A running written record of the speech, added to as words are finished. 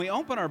We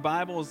open our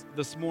Bibles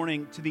this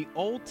morning to the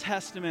Old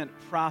Testament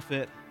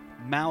prophet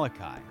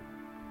Malachi.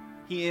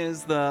 He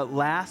is the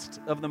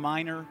last of the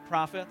minor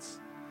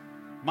prophets.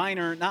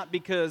 Minor not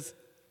because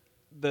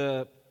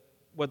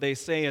what they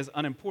say is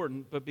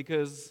unimportant, but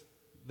because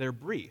they're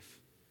brief.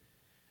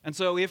 And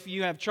so if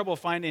you have trouble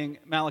finding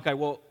Malachi,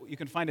 well, you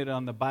can find it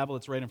on the Bible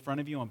that's right in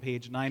front of you on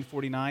page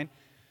 949.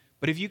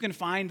 But if you can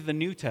find the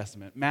New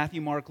Testament,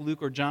 Matthew, Mark,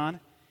 Luke, or John,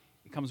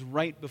 it comes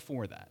right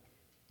before that.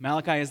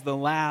 Malachi is the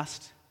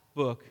last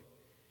book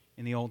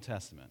in the Old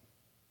Testament.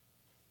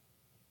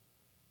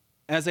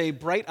 As a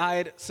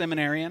bright-eyed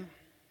seminarian,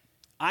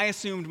 I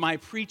assumed my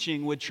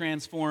preaching would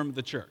transform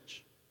the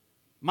church.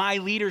 My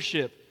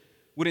leadership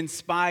would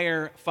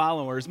inspire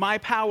followers. My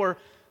power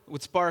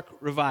would spark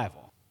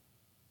revival.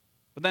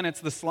 But then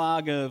it's the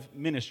slog of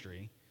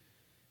ministry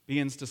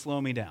begins to slow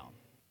me down.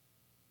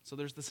 So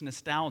there's this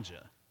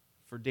nostalgia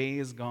for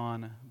days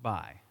gone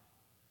by,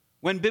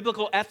 when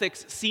biblical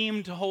ethics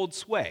seemed to hold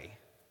sway,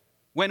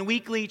 when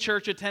weekly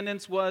church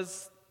attendance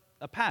was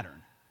a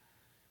pattern,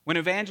 when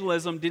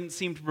evangelism didn't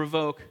seem to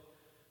provoke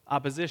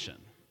opposition.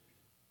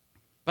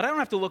 But I don't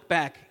have to look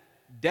back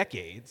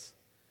decades.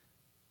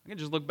 I can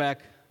just look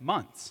back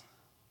months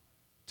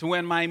to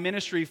when my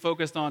ministry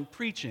focused on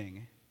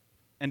preaching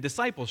and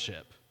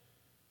discipleship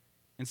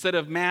instead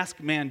of mask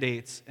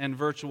mandates and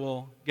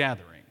virtual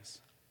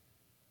gatherings.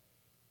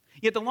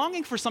 Yet the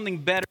longing for something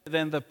better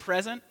than the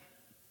present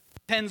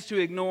tends to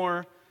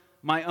ignore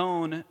my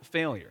own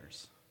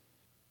failures.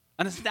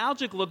 A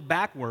nostalgic look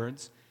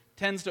backwards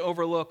tends to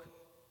overlook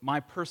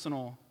my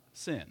personal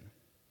sin.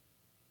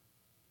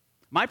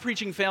 My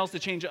preaching fails to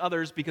change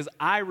others because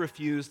I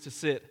refuse to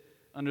sit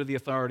under the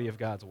authority of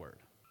God's word.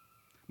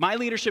 My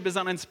leadership is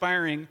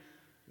uninspiring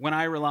when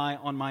I rely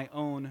on my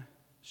own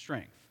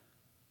strength.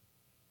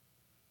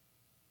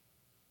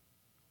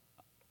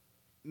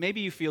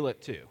 Maybe you feel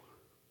it too.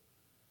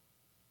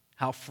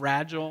 How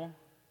fragile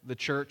the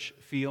church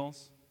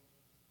feels.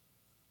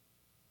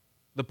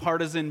 The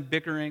partisan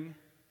bickering,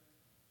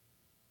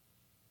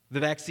 the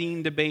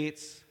vaccine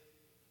debates,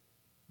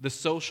 the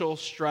social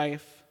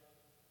strife,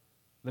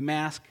 the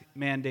mask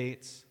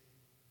mandates.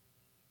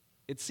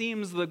 It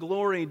seems the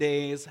glory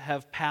days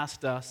have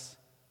passed us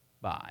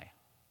by.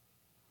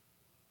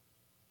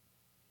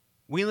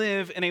 We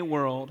live in a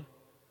world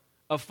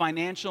of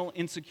financial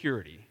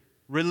insecurity,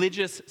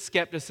 religious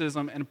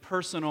skepticism, and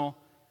personal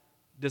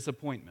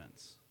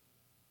disappointments.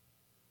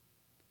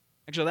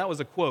 Actually, that was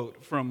a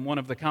quote from one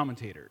of the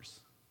commentators,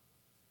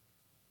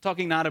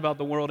 talking not about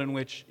the world in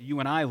which you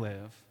and I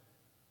live,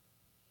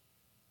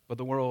 but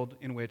the world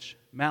in which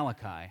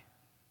Malachi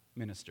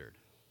ministered.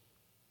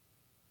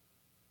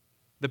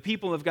 The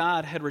people of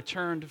God had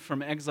returned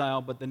from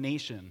exile, but the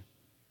nation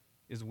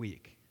is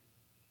weak.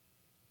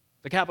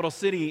 The capital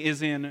city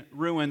is in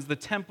ruins. The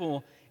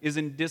temple is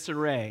in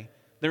disarray.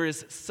 There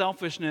is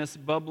selfishness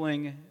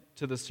bubbling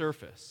to the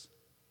surface.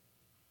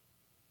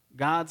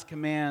 God's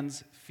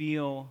commands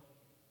feel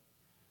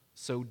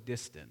so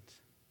distant.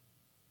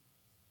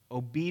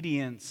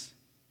 Obedience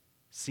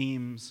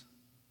seems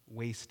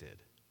wasted.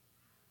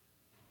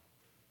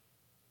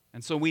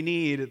 And so we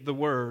need the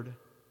word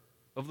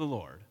of the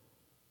Lord.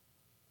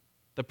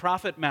 The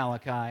prophet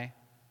Malachi,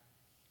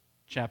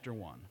 chapter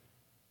 1.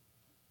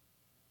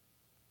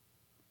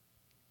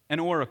 An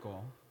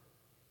oracle,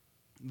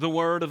 the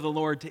word of the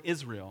Lord to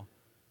Israel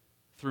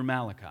through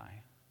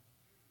Malachi.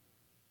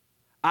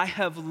 I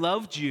have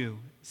loved you,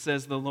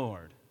 says the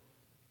Lord.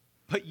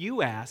 But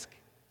you ask,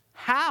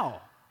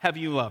 how have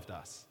you loved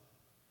us?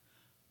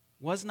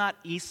 Was not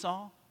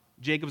Esau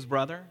Jacob's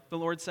brother, the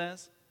Lord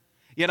says?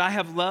 Yet I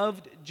have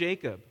loved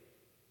Jacob,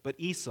 but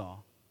Esau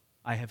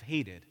I have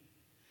hated.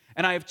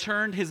 And I have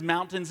turned his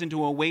mountains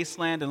into a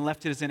wasteland and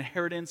left his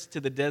inheritance to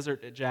the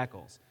desert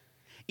jackals.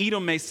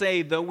 Edom may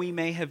say, though we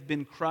may have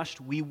been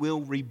crushed, we will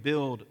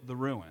rebuild the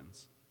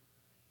ruins.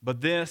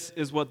 But this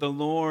is what the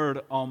Lord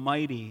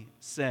Almighty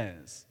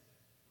says.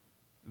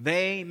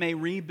 They may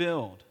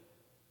rebuild,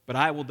 but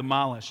I will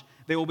demolish.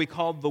 They will be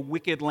called the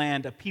wicked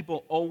land, a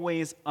people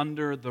always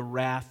under the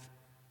wrath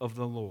of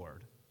the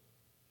Lord.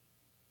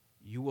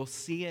 You will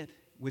see it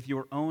with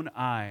your own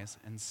eyes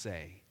and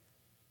say,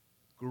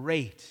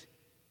 great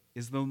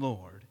is the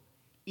Lord,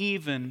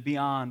 even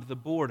beyond the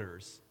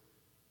borders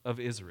of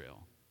Israel.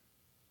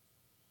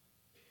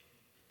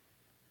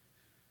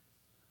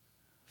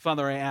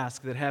 Father, I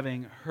ask that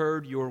having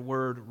heard your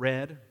word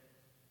read,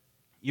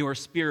 your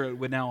Spirit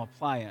would now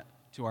apply it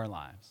to our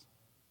lives.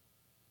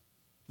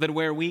 That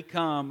where we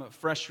come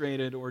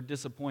frustrated or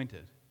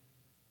disappointed,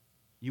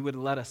 you would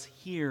let us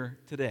hear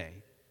today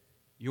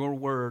your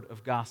word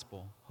of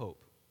gospel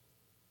hope.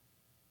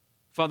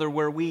 Father,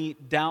 where we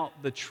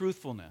doubt the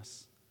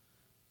truthfulness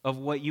of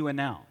what you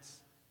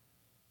announce,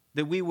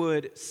 that we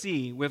would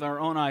see with our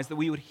own eyes, that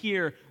we would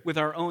hear with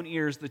our own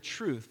ears the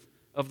truth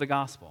of the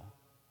gospel,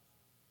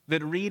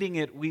 that reading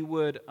it we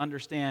would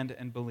understand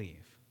and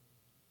believe.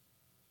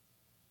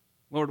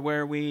 Lord,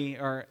 where we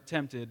are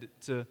tempted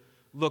to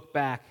look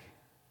back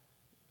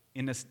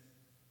in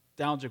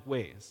nostalgic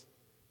ways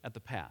at the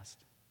past,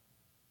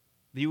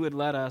 that you would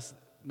let us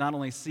not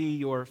only see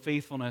your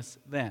faithfulness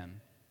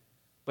then,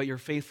 but your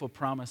faithful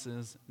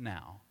promises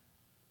now.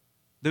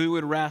 That we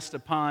would rest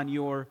upon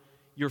your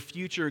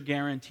future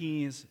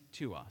guarantees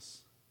to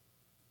us.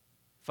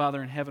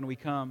 Father in heaven, we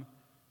come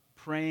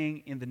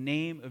praying in the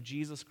name of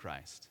Jesus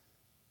Christ.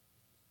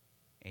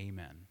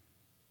 Amen.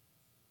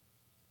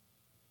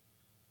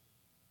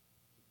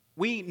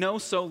 We know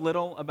so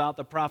little about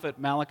the prophet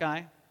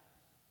Malachi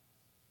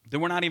that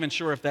we're not even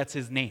sure if that's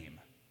his name.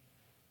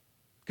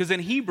 Because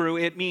in Hebrew,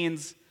 it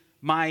means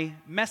my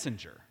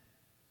messenger.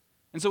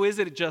 And so is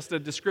it just a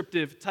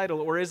descriptive title,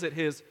 or is it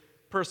his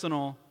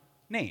personal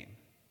name?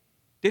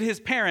 Did his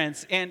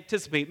parents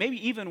anticipate,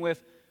 maybe even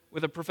with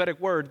a prophetic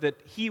word,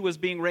 that he was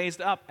being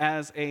raised up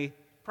as a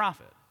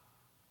prophet?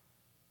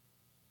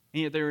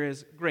 And yet there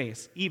is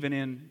grace, even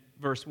in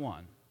verse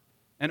 1.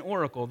 An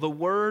oracle, the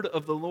word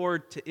of the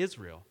Lord to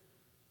Israel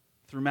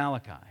through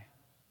Malachi.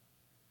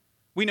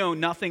 We know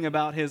nothing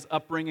about his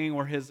upbringing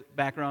or his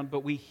background,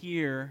 but we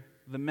hear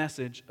the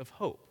message of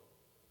hope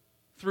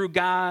through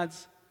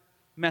God's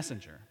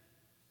messenger.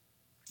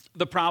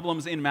 The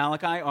problems in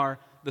Malachi are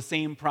the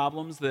same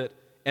problems that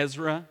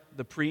Ezra,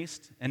 the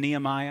priest, and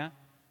Nehemiah,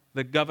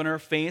 the governor,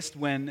 faced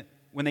when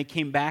they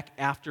came back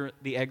after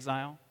the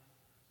exile.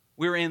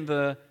 We're in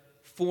the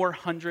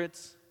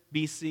 400s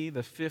BC,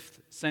 the 5th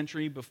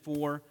century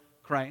before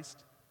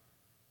Christ.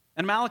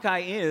 And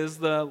Malachi is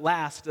the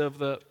last of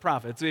the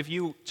prophets. If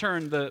you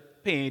turn the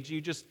page, you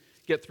just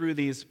get through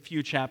these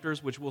few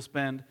chapters, which we'll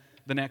spend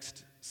the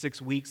next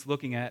 6 weeks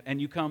looking at,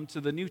 and you come to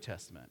the New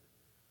Testament.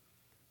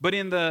 But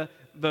in the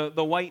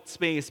white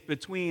space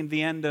between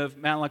the end of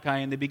Malachi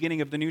and the beginning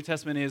of the New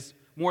Testament is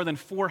more than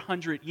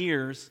 400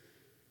 years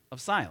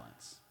of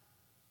silence.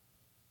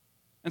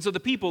 And so the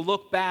people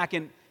look back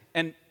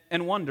and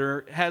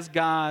wonder, has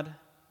God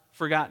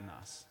forgotten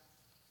us?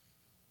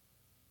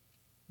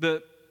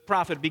 The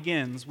prophet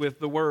begins with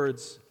the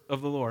words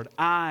of the Lord.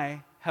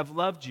 I have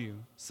loved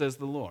you, says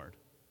the Lord.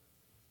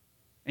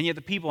 And yet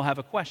the people have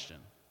a question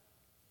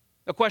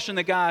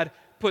that God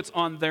puts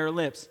on their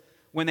lips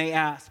when they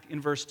ask in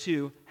verse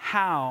 2,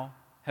 how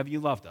have you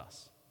loved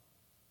us?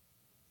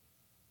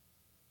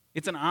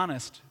 It's an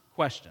honest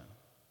question.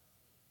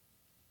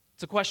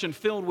 It's a question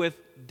filled with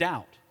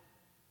doubt,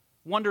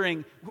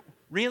 wondering,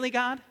 really,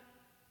 God?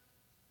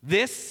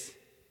 This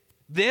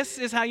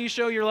is how you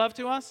show your love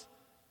to us?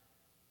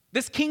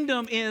 This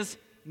kingdom is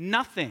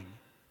nothing.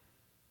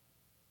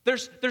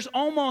 There's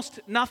almost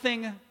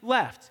nothing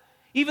left.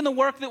 Even the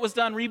work that was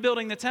done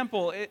rebuilding the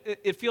temple,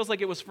 it feels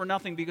like it was for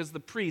nothing because the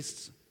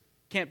priests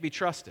can't be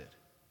trusted.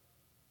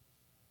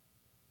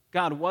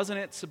 God, wasn't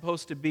it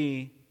supposed to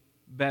be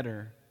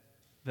better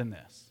than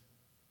this?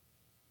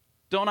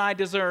 Don't I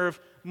deserve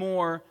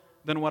more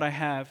than what I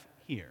have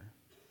here?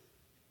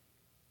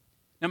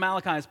 Now,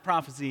 Malachi's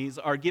prophecies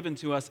are given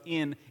to us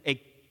in a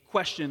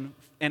question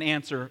and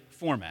answer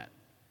format.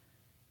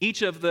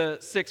 Each of the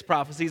 6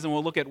 prophecies, and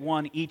we'll look at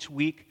one each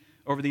week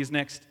over these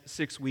next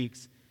 6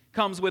 weeks,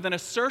 comes with an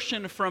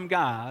assertion from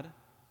God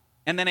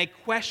and then a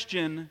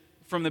question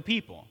from the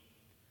people.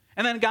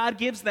 And then God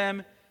gives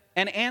them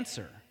an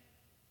answer.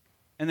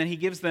 And then he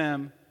gives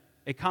them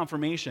a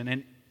confirmation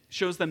and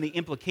shows them the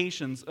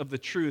implications of the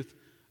truth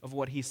of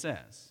what he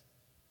says.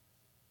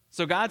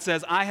 So God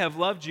says, I have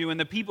loved you, and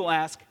the people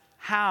ask,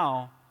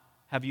 how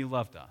have you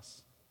loved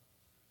us?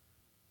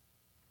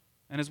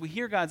 And as we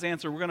hear God's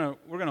answer, we're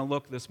going to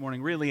look this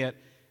morning really at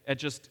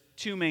just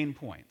 2 main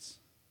points.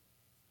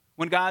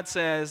 When God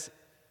says,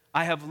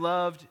 I have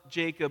loved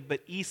Jacob, but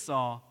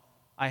Esau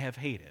I have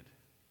hated.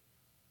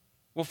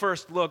 We'll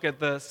first look at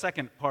the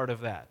second part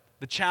of that,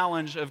 the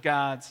challenge of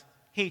God's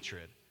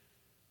hatred,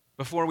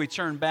 before we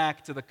turn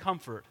back to the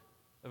comfort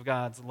of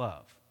God's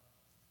love.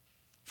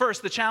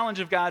 First, the challenge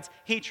of God's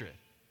hatred.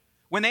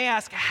 When they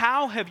ask,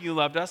 how have you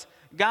loved us?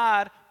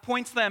 God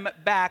points them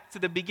back to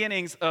the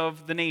beginnings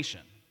of the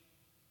nation.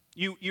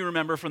 You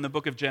remember from the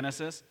book of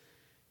Genesis,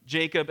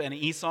 Jacob and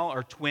Esau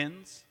are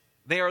twins.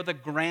 They are the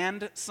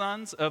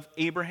grandsons of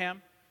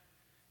Abraham.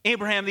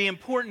 Abraham, the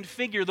important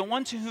figure, the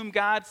one to whom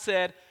God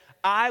said,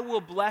 I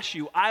will bless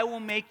you, I will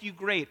make you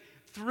great.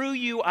 Through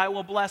you I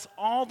will bless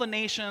all the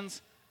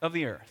nations of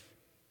the earth.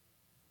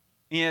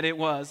 And yet it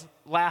was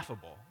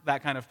laughable,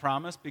 that kind of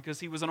promise, because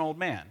he was an old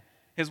man.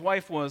 His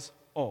wife was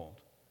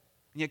old.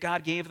 And yet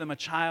God gave them a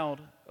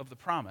child of the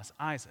promise,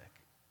 Isaac.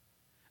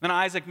 Then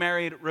Isaac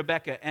married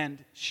Rebekah,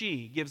 and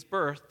she gives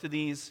birth to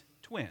these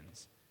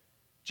twins,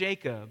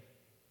 Jacob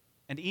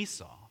and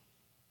Esau.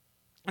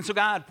 And so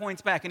God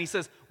points back and he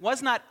says,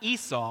 was not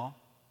Esau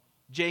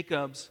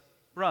Jacob's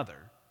brother?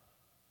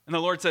 And the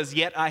Lord says,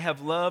 yet I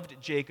have loved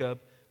Jacob,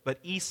 but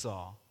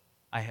Esau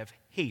I have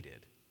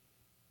hated.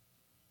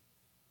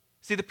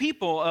 See, the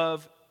people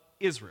of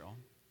Israel,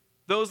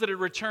 those that had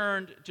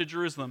returned to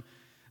Jerusalem,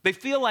 they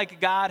feel like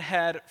God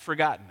had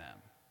forgotten them.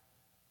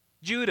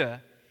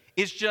 Judah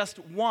is just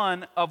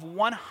one of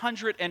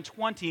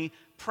 120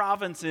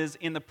 provinces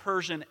in the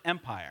Persian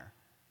Empire,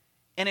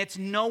 and it's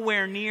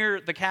nowhere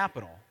near the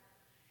capital.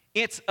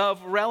 It's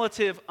of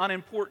relative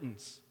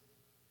unimportance.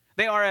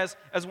 They are,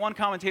 as one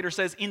commentator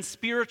says, in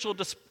spiritual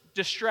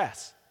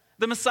distress.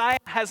 The Messiah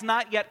has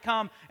not yet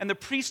come, and the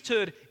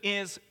priesthood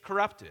is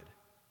corrupted.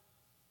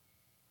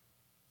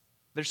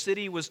 Their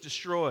city was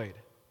destroyed,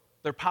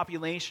 their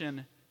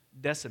population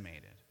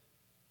decimated.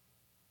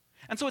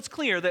 And so it's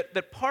clear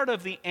that part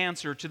of the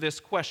answer to this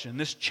question,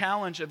 this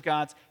challenge of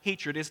God's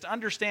hatred, is to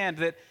understand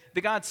that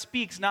God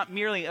speaks not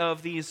merely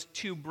of these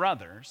two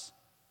brothers,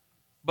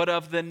 but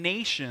of the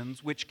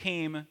nations which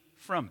came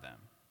from them.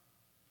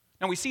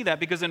 Now we see that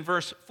because in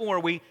verse 4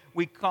 we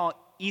call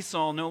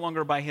Esau no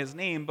longer by his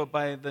name, but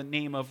by the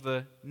name of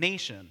the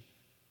nation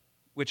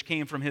which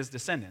came from his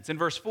descendants. In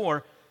verse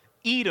 4,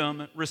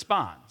 Edom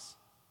responds.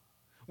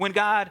 When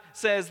God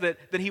says that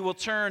he will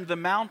turn the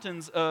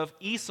mountains of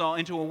Esau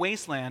into a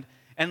wasteland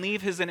and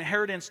leave his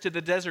inheritance to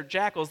the desert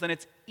jackals, then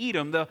it's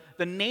Edom,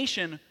 the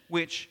nation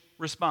which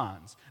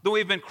responds. Though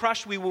we've been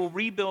crushed, we will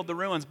rebuild the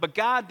ruins. But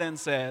God then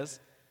says,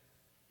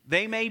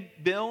 they may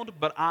build,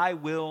 but I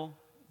will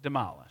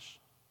demolish.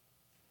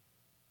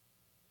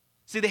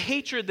 See, the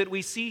hatred that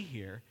we see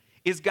here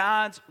is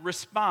God's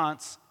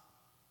response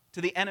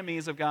to the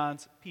enemies of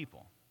God's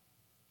people.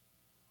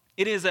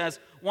 It is, as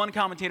one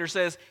commentator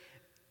says,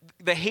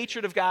 the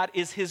hatred of God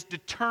is his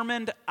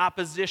determined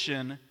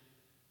opposition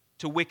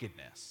to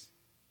wickedness.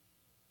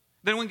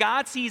 Then when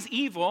God sees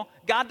evil,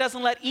 God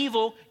doesn't let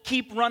evil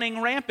keep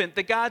running rampant,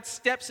 that God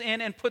steps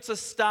in and puts a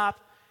stop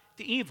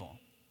to evil.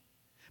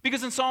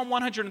 Because in Psalm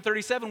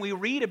 137, we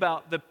read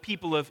about the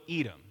people of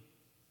Edom.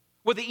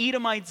 What the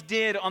Edomites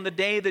did on the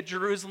day that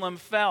Jerusalem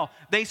fell.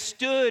 They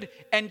stood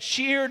and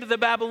cheered the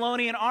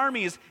Babylonian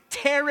armies.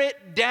 Tear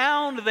it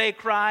down, they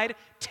cried.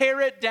 Tear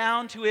it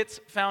down to its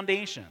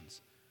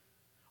foundations.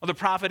 Well, the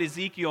prophet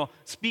Ezekiel,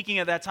 speaking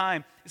at that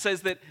time,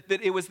 says that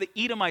it was the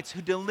Edomites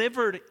who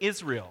delivered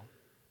Israel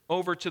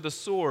over to the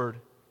sword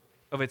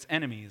of its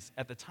enemies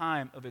at the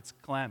time of its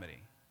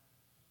calamity.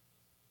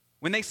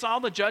 When they saw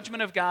the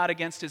judgment of God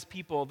against his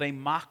people, they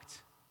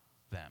mocked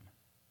them.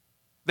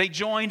 They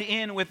joined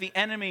in with the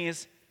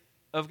enemies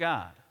of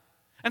God.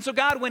 And so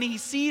God, when he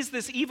sees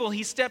this evil,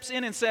 he steps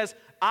in and says,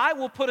 I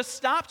will put a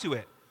stop to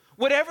it.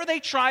 Whatever they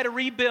try to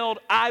rebuild,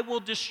 I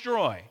will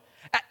destroy.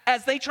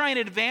 As they try and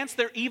advance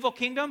their evil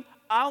kingdom,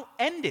 I'll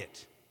end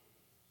it.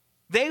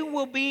 They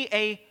will be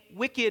a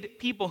wicked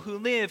people who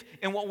live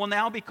in what will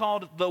now be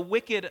called the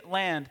wicked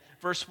land.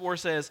 Verse 4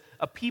 says,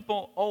 a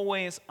people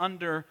always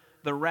under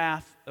the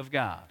wrath of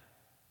God.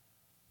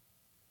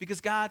 Because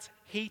God's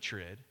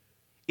hatred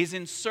is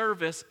in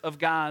service of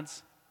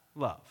God's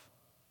love.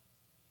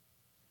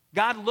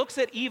 God looks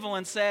at evil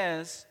and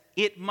says,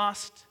 it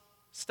must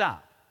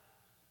stop.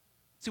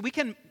 See, we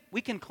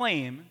can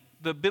claim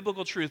the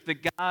biblical truth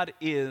that God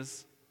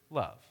is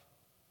love.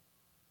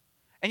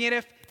 And yet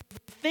if you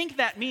think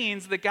that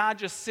means that God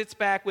just sits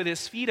back with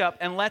his feet up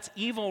and lets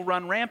evil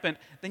run rampant,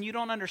 then you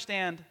don't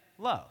understand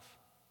love.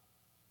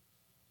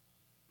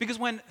 Because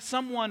when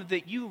someone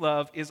that you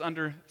love is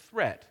under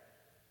threat,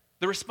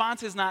 the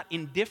response is not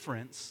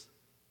indifference,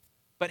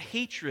 but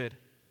hatred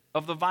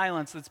of the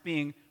violence that's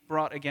being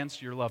brought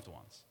against your loved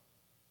ones.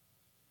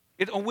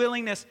 It's a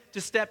willingness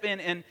to step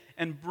in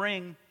and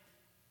bring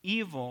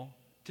evil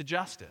to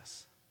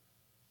justice.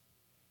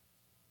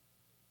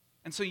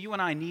 And so you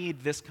and I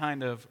need this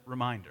kind of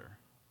reminder.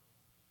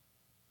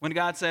 When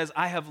God says,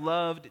 I have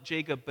loved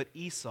Jacob, but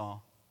Esau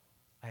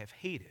I have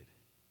hated.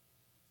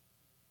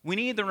 We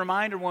need the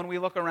reminder when we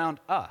look around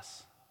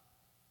us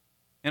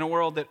in a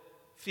world that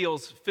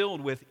feels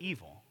filled with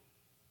evil.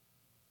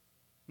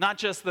 Not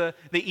just the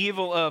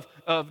evil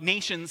of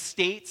nation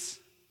states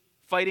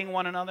fighting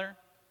one another,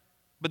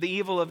 but the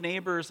evil of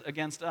neighbors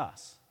against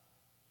us.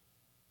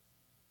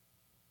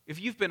 If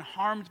you've been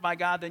harmed by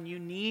God, then you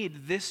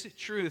need this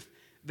truth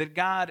that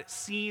God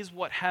sees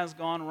what has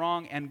gone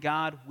wrong and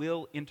God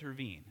will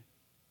intervene.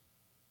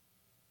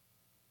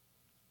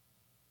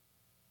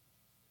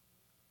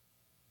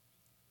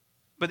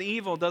 But the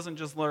evil doesn't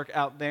just lurk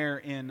out there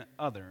in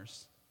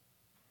others.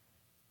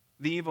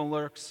 The evil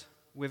lurks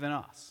within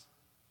us.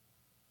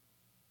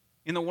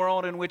 In the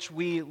world in which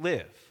we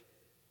live,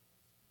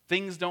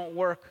 things don't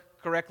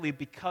work correctly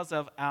because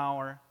of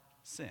our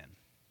sin.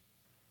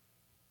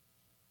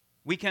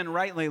 We can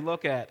rightly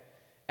look at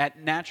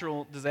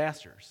natural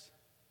disasters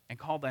and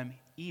call them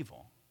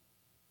evil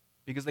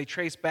because they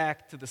trace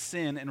back to the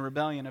sin and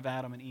rebellion of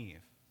Adam and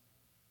Eve.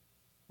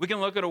 We can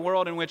look at a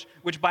world in which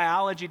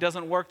biology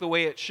doesn't work the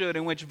way it should,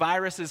 in which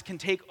viruses can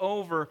take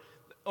over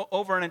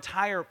an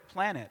entire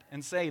planet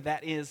and say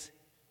that is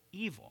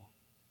evil.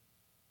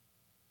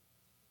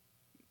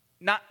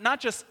 Not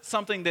just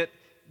something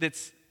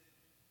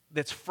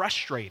that's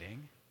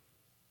frustrating,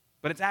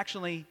 but it's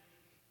actually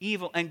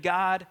evil, and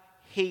God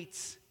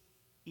hates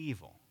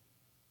evil.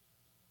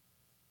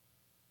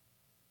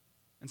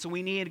 And so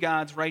we need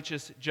God's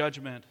righteous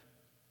judgment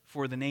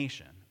for the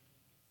nation.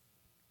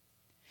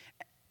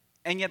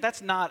 And yet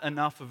that's not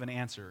enough of an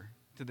answer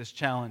to this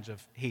challenge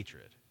of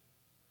hatred.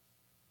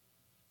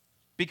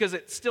 Because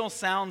it still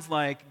sounds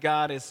like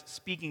God is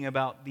speaking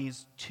about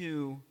these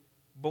two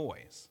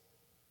boys.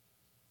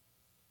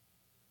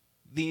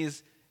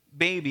 These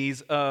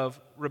babies of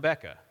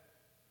Rebekah.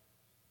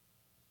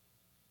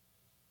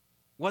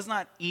 Was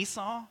not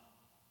Esau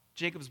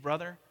Jacob's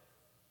brother?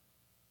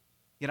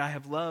 Yet I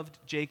have loved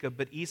Jacob,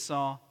 but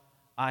Esau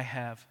I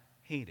have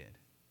hated.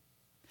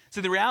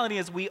 So the reality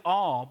is we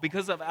all,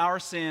 because of our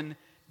sin,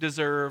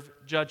 deserve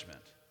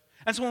judgment.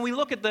 And so when we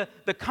look at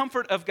the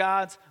comfort of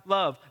God's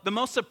love, the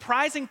most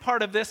surprising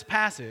part of this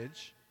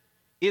passage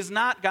is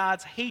not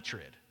God's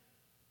hatred.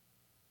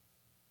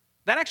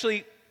 That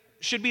actually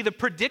should be the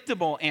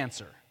predictable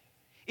answer.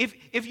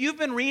 If you've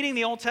been reading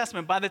the Old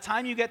Testament, by the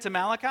time you get to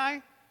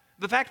Malachi,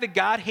 the fact that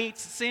God hates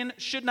sin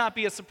should not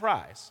be a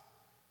surprise.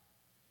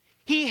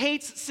 He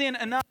hates sin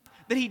enough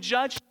that he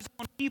judged his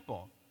own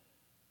people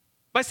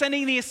by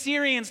sending the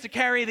Assyrians to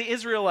carry the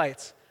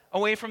Israelites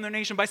away from their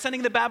nation, by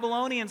sending the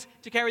Babylonians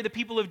to carry the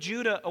people of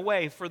Judah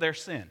away for their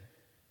sin.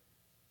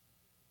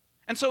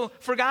 And so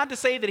for God to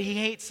say that he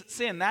hates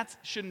sin, that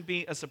shouldn't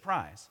be a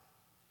surprise.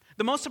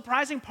 The most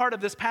surprising part of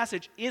this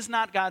passage is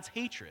not God's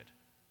hatred.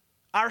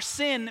 Our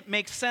sin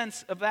makes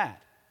sense of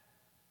that.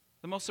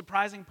 The most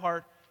surprising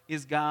part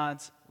is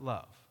God's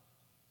love.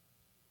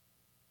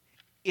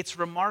 It's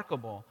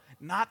remarkable,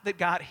 not that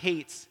God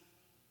hates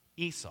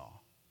Esau,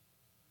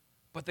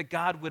 but that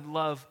God would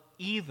love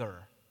either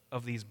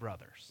of these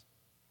brothers.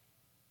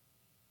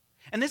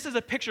 And this is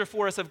a picture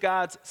for us of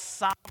God's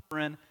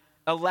sovereign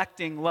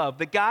electing love.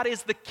 That God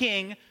is the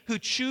king who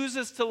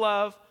chooses to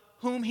love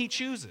whom he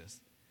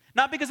chooses.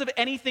 Not because of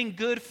anything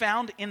good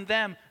found in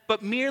them,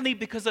 but merely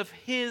because of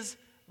his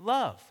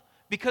love,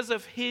 because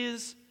of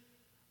his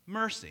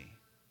mercy.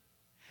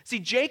 See,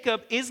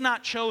 Jacob is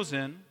not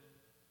chosen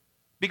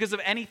because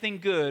of anything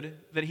good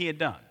that he had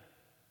done.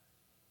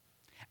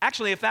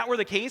 Actually, if that were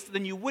the case,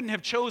 then you wouldn't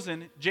have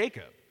chosen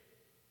Jacob.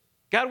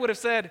 God would have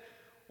said,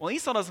 well,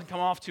 Esau doesn't come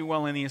off too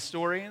well in these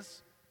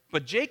stories,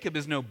 but Jacob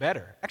is no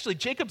better. Actually,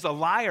 Jacob's a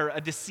liar,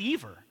 a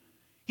deceiver.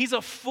 He's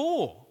a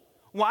fool.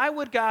 Why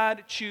would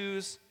God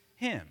choose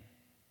him?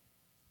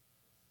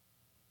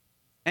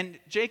 And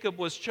Jacob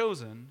was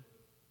chosen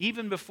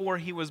even before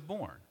he was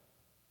born.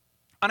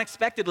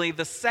 Unexpectedly,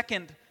 the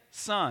second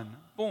son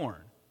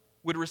born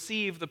would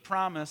receive the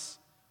promise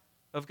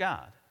of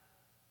God.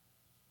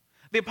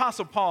 The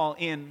Apostle Paul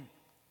in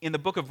the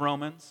book of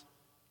Romans,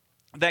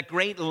 that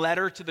great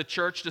letter to the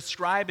church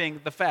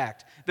describing the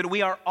fact that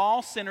we are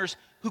all sinners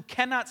who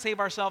cannot save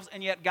ourselves,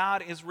 and yet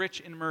God is rich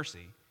in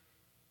mercy.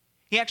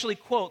 He actually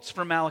quotes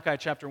from Malachi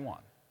chapter 1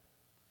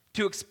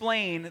 to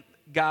explain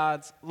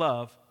God's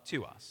love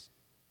to us.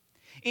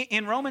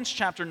 In Romans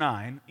chapter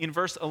 9, in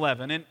verse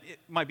 11, and it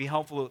might be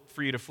helpful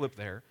for you to flip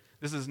there.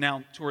 This is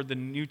now toward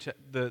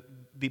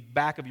the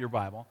back of your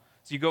Bible.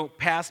 So you go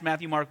past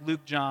Matthew, Mark,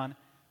 Luke, John,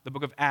 the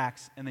book of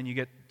Acts, and then you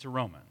get to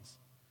Romans.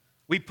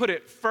 We put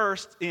it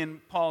first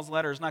in Paul's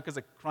letters, not because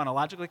it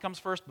chronologically comes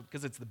first, but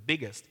because it's the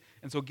biggest.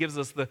 And so it gives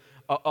us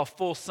a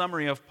full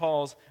summary of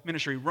Paul's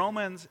ministry.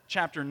 Romans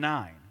chapter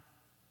 9.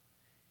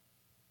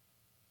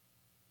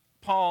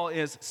 Paul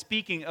is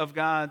speaking of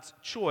God's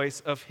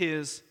choice of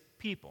his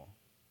people.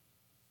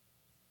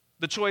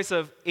 The choice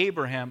of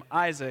Abraham,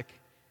 Isaac,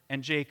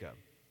 and Jacob.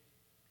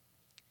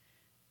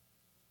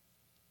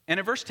 And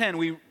in verse 10,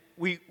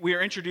 we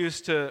are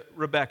introduced to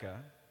Rebekah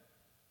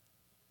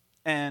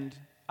and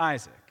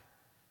Isaac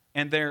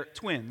and their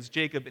twins,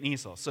 Jacob and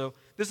Esau. So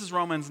this is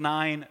Romans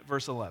 9,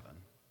 verse 11.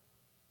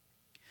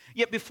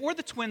 Yet before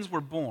the twins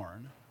were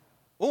born,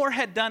 or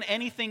had done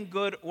anything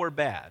good or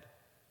bad,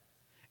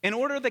 in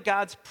order that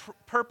God's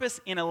purpose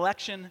in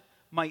election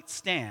might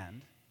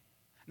stand,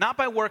 not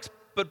by works,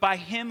 but by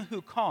him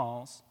who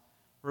calls,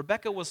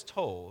 Rebekah was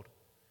told,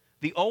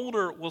 the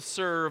older will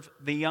serve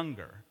the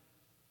younger,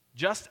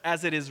 just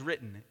as it is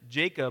written,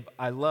 Jacob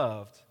I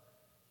loved,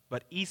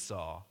 but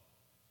Esau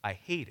I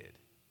hated.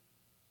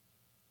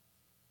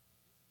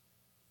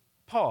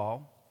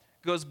 Paul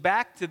goes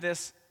back to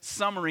this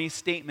summary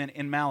statement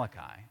in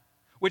Malachi,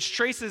 which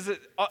traces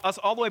us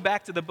all the way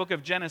back to the book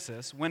of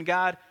Genesis, when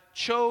God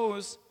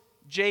chose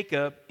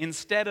Jacob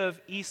instead of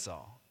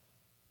Esau.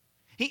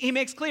 He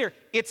makes clear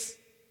it's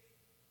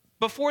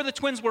before the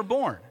twins were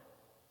born.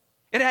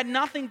 It had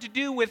nothing to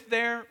do with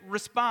their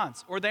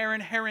response or their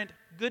inherent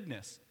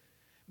goodness.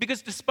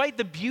 Because despite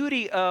the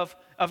beauty of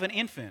an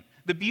infant,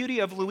 the beauty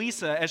of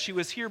Louisa as she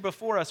was here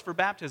before us for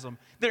baptism,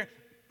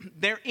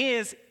 there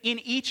is in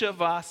each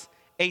of us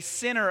a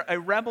sinner, a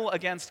rebel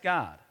against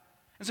God.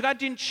 And so God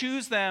didn't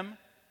choose them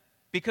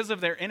because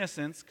of their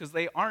innocence, because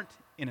they aren't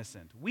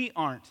innocent. We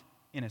aren't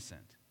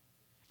innocent.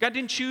 God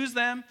didn't choose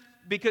them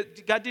because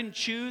God didn't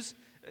choose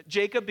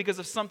Jacob because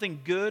of something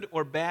good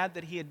or bad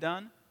that he had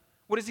done.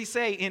 What does he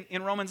say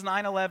in Romans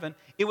 9:11?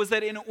 It was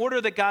that in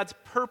order that God's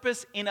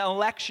purpose in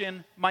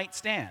election might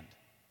stand.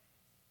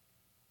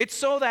 It's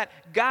so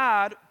that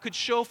God could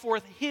show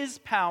forth his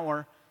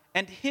power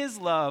and his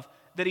love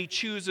that he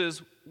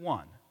chooses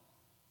one.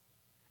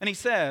 And he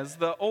says,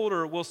 the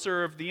older will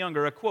serve the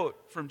younger, a quote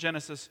from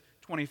Genesis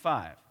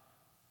 25.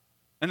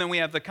 And then we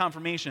have the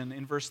confirmation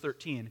in verse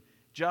 13,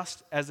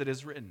 just as it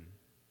is written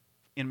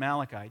in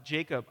Malachi,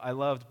 Jacob I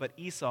loved, but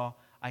Esau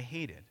I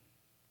hated.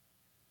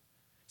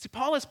 See,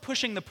 Paul is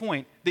pushing the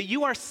point that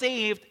you are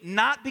saved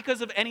not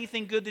because of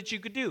anything good that you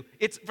could do.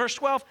 It's verse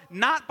 12,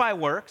 not by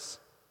works,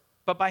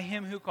 but by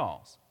him who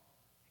calls.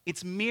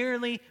 It's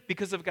merely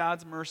because of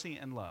God's mercy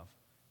and love,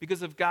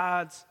 because of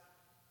God's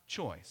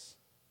choice.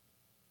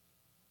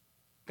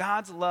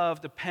 God's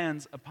love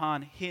depends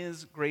upon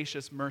his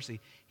gracious mercy,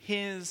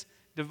 his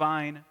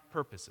divine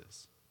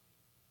purposes.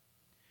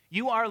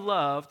 You are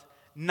loved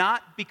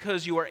not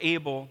because you are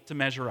able to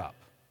measure up.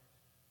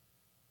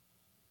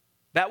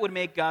 That would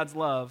make God's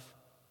love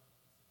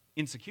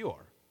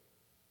insecure.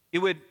 It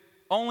would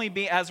only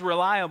be as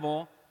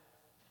reliable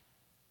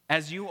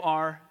as you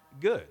are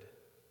good.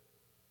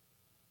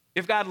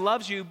 If God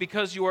loves you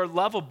because you are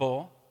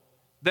lovable,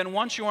 then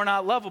once you are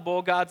not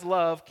lovable, God's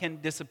love can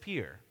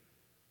disappear.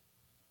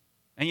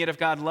 And yet if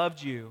God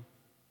loved you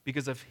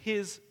because of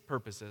his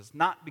purposes,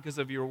 not because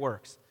of your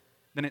works,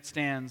 then it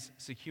stands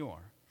secure.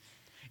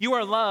 You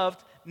are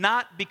loved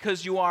not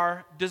because you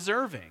are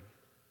deserving.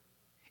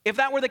 If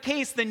that were the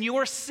case, then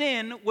your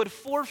sin would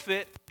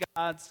forfeit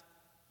God's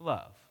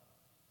love.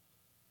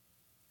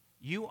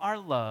 You are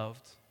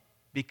loved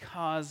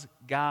because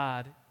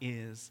God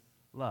is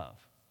love.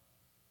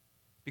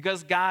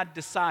 Because God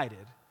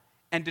decided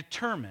and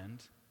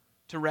determined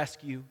to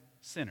rescue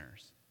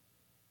sinners.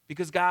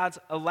 Because God's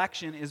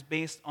election is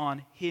based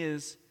on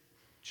his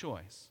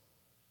choice.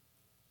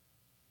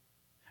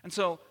 And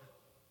so,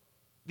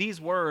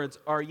 these words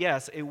are,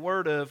 yes, a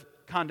word of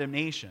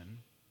condemnation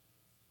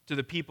to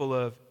the people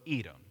of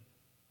Edom.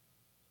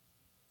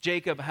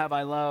 Jacob have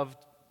I loved,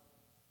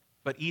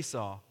 but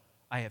Esau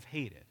I have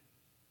hated.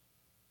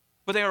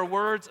 But they are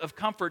words of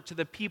comfort to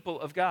the people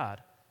of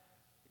God.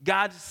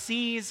 God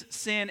sees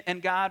sin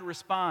and God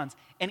responds.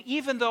 And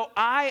even though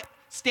I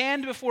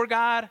stand before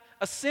God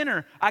a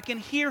sinner, I can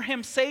hear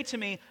him say to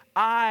me,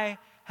 I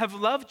have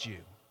loved you.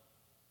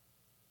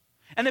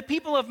 And the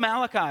people of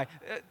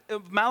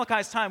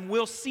Malachi's time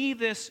will see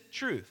this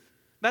truth.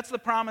 That's the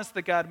promise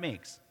that God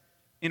makes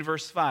in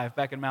verse 5,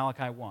 back in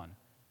Malachi 1.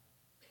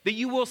 That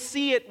you will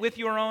see it with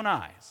your own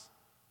eyes.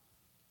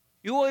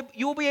 You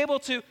will be able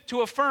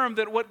to affirm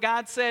that what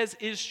God says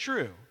is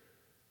true.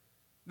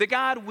 That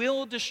God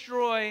will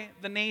destroy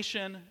the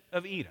nation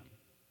of Edom.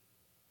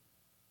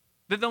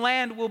 That the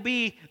land will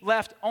be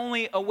left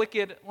only a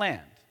wicked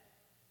land.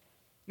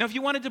 Now, if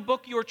you wanted to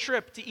book your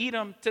trip to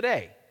Edom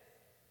today,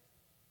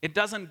 it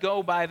doesn't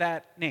go by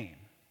that name.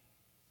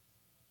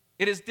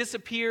 It has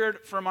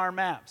disappeared from our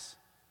maps.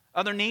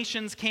 Other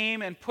nations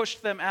came and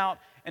pushed them out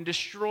and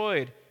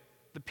destroyed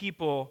the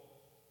people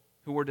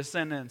who were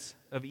descendants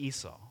of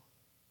Esau.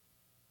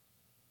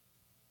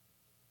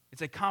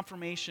 It's a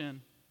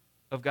confirmation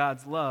of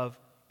God's love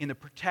in the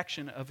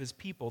protection of his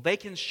people. They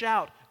can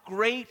shout,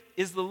 "Great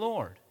is the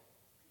Lord."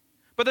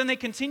 But then they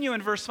continue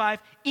in verse 5,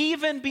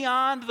 even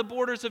beyond the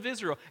borders of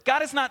Israel.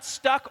 God is not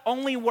stuck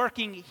only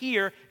working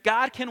here.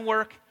 God can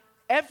work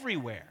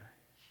everywhere.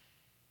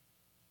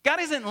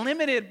 God isn't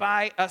limited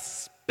by a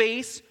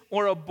space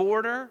or a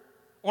border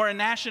or a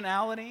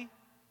nationality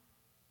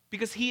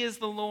because he is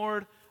the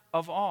Lord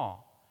of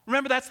all.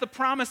 Remember, that's the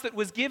promise that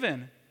was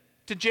given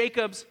to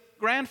Jacob's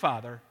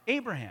grandfather,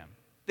 Abraham,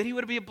 that he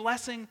would be a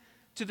blessing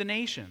to the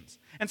nations.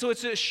 And so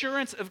it's the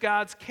assurance of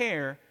God's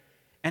care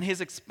and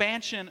his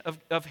expansion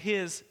of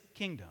his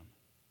kingdom.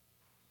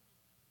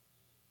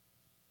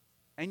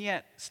 And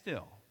yet,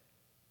 still,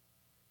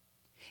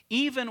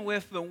 even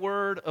with the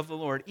word of the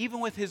Lord, even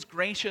with his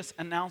gracious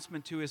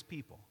announcement to his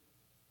people,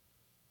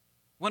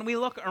 when we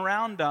look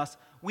around us,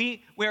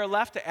 we are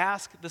left to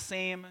ask the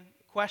same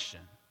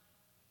question.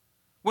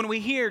 When we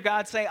hear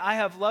God say, I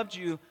have loved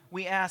you,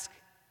 we ask,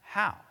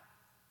 how?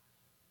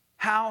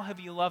 How have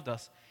you loved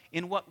us?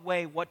 In what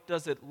way? What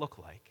does it look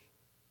like?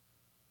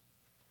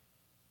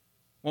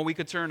 Well, we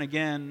could turn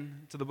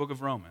again to the book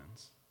of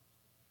Romans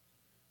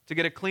to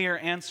get a clear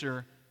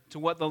answer to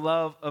what the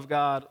love of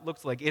God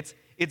looks like.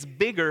 It's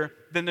bigger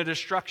than the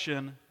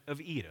destruction of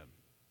Edom.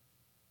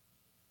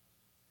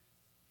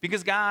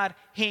 Because God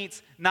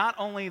hates not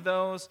only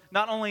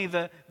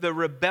the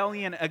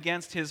rebellion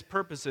against his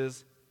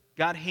purposes,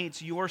 God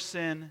hates your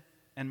sin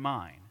and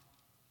mine.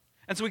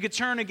 And so we could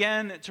turn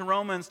again to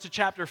Romans to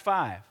chapter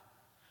 5.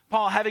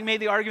 Paul, having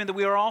made the argument that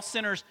we are all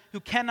sinners who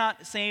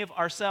cannot save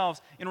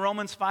ourselves, in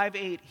Romans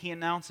 5:8 he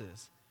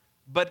announces,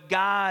 but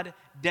God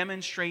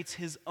demonstrates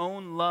his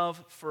own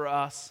love for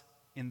us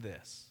in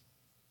this.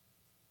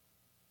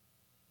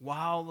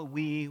 While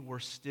we were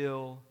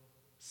still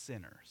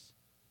sinners,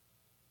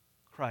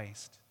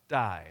 Christ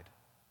died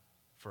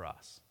for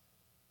us.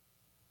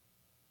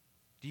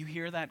 Do you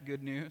hear that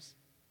good news?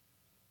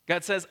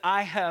 God says,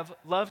 I have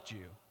loved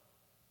you.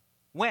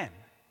 When?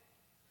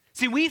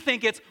 See, we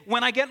think it's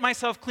when I get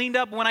myself cleaned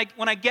up, when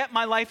I get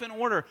my life in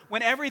order,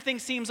 when everything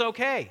seems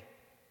okay.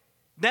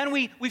 Then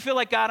we feel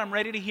like, God, I'm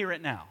ready to hear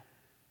it now.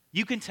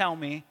 You can tell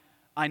me,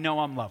 I know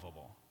I'm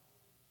lovable.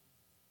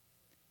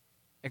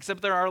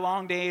 Except there are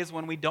long days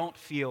when we don't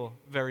feel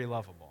very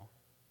lovable.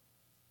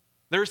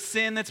 There's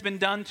sin that's been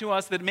done to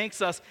us that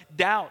makes us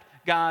doubt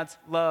God's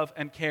love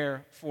and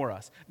care for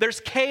us. There's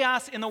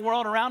chaos in the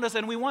world around us,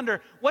 and we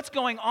wonder, what's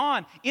going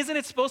on? Isn't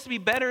it supposed to be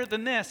better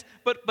than this?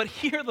 But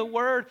hear the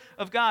word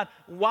of God.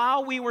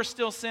 While we were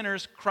still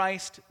sinners,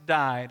 Christ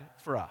died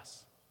for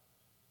us.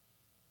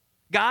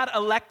 God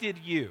elected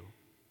you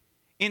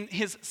in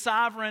his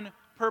sovereign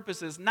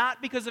purposes,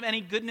 not because of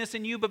any goodness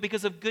in you, but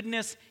because of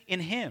goodness in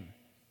him.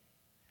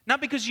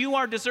 Not because you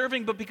are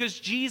deserving, but because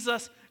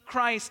Jesus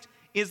Christ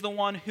is the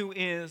one who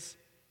is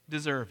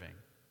deserving.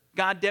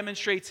 God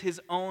demonstrates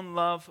his own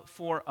love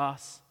for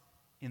us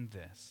in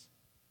this.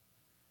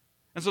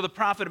 And so the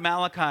prophet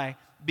Malachi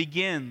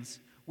begins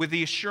with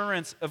the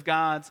assurance of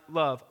God's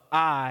love.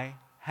 I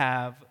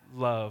have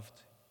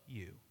loved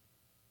you.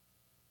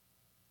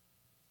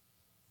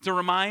 It's a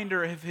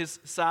reminder of his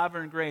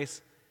sovereign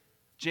grace.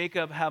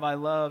 Jacob have I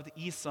loved,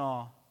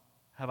 Esau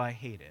have I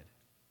hated.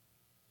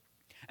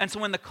 And so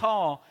when the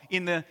call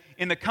in the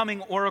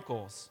coming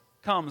oracles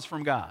comes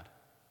from God,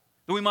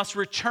 that we must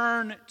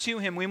return to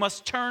him, we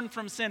must turn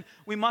from sin,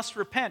 we must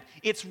repent,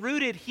 it's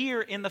rooted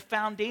here in the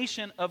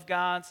foundation of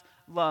God's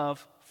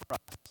love for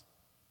us.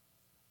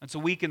 And so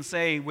we can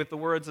say with the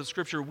words of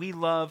Scripture, we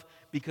love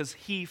because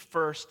he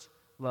first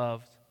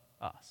loved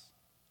us.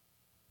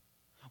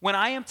 When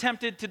I am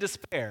tempted to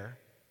despair,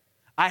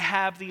 I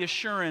have the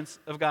assurance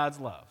of God's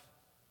love.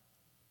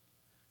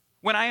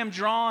 When I am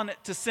drawn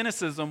to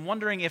cynicism,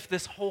 wondering if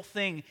this whole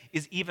thing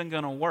is even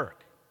going to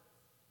work,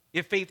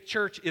 if Faith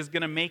Church is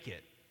going to make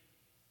it,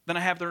 then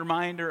I have the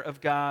reminder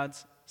of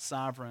God's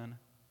sovereign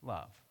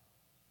love.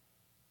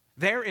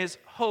 There is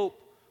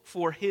hope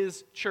for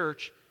his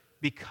church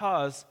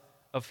because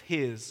of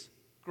his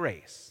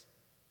grace.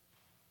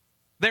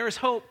 There is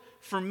hope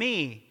for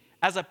me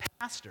as a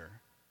pastor,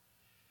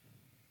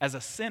 as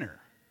a sinner,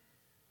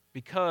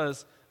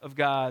 because of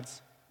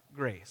God's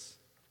grace.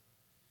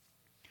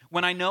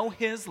 When I know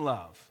his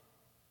love,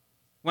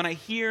 when I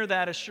hear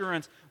that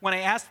assurance, when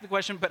I ask the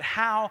question, but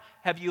how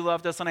have you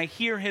loved us? And I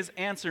hear his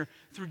answer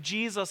through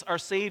Jesus our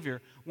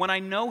Savior. When I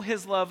know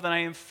his love, then I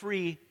am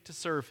free to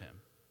serve him.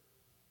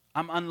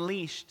 I'm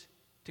unleashed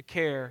to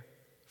care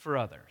for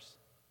others.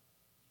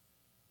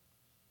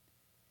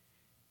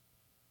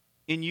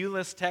 In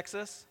Euless,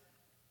 Texas,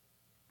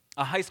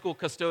 a high school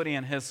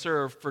custodian has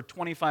served for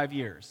 25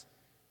 years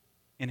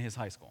in his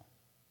high school.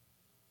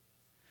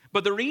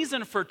 But the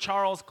reason for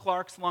Charles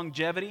Clark's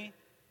longevity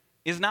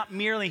is not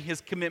merely his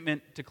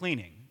commitment to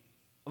cleaning,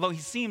 although he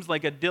seems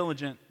like a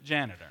diligent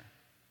janitor.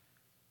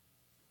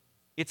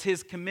 It's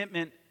his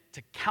commitment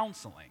to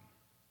counseling.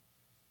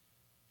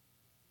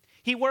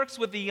 He works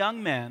with the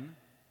young men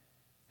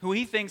who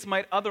he thinks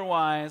might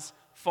otherwise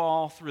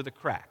fall through the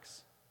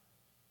cracks.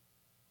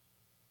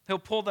 He'll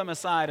pull them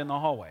aside in the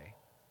hallway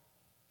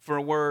for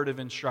a word of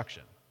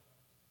instruction,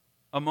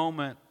 a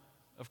moment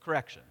of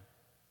correction.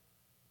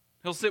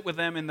 He'll sit with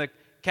them in the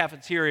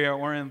cafeteria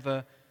or in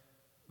the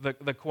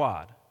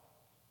quad.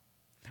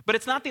 But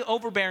it's not the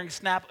overbearing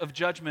snap of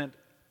judgment.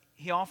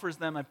 He offers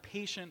them a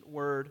patient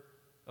word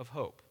of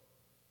hope.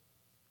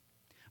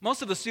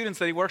 Most of the students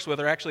that he works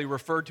with are actually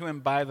referred to him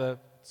by the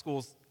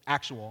school's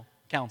actual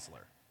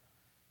counselor,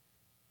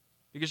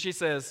 because she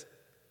says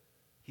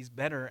he's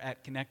better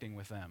at connecting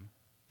with them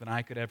than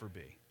I could ever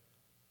be.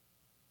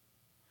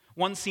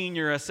 One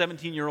senior, a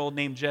 17-year-old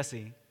named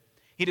Jesse,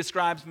 he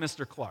describes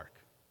Mr. Clark.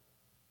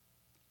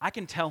 I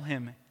can tell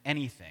him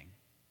anything,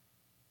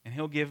 and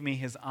he'll give me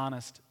his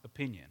honest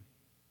opinion.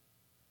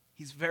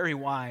 He's very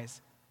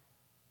wise.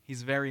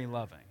 He's very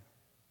loving.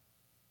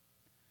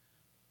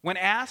 When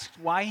asked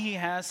why he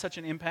has such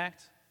an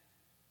impact,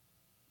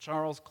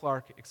 Charles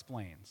Clark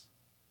explains,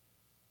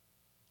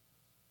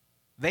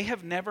 they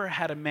have never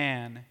had a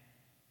man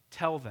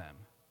tell them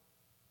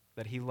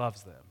that he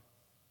loves them.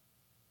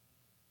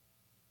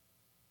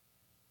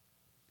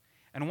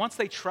 And once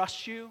they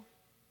trust you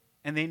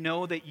and they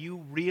know that you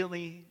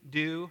really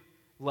do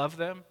love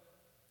them,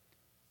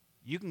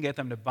 you can get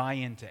them to buy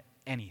into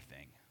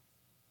anything.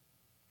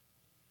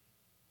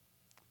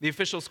 The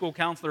official school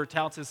counselor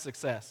touts his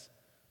success.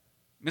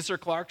 Mr.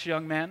 Clark's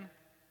young men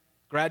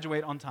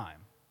graduate on time.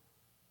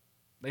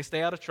 They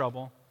stay out of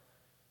trouble,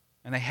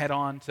 and they head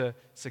on to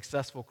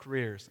successful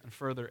careers and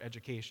further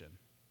education.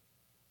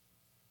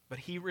 But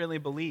he really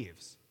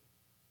believes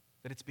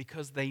that it's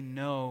because they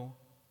know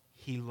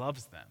he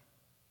loves them.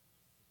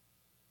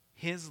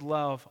 His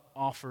love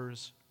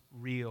offers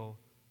real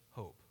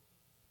hope.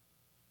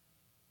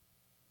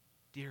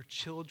 Dear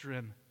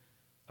children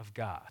of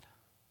God,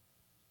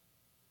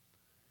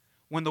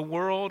 when the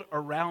world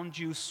around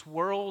you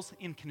swirls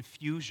in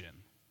confusion,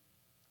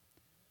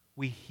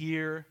 we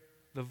hear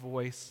the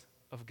voice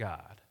of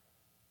God.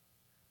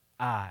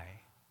 I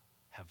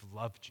have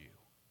loved you.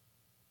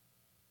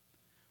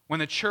 When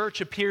the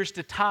church appears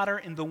to totter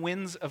in the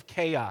winds of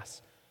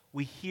chaos,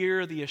 we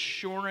hear the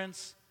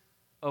assurance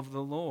of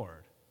the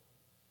Lord.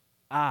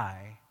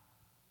 I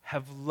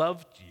have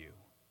loved you.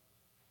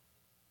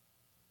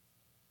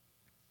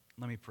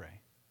 Let me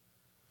pray.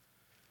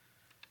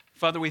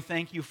 Father, we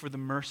thank you for the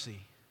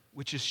mercy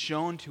which is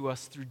shown to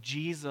us through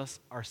Jesus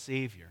our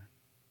Savior.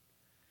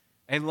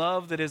 A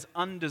love that is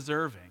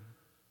undeserving,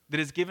 that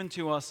is given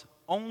to us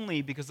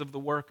only because of the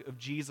work of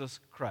Jesus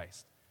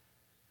Christ.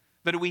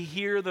 That we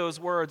hear those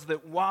words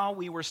that while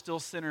we were still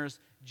sinners,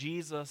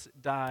 Jesus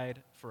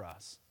died for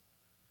us.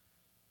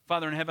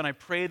 Father in heaven, I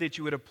pray that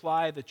you would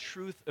apply the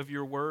truth of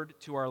your word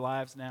to our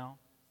lives now.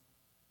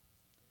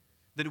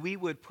 That we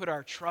would put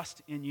our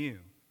trust in you.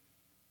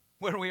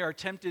 Where we are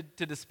tempted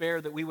to despair,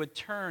 that we would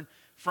turn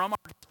from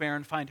our despair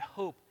and find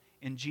hope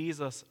in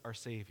Jesus, our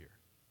Savior.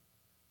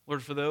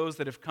 Lord, for those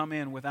that have come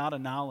in without a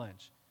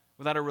knowledge,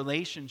 without a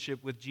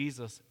relationship with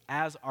Jesus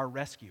as our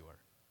rescuer,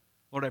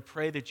 Lord, I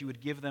pray that you would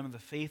give them the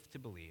faith to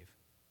believe.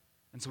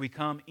 And so we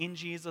come in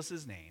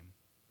Jesus' name.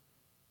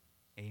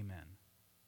 Amen.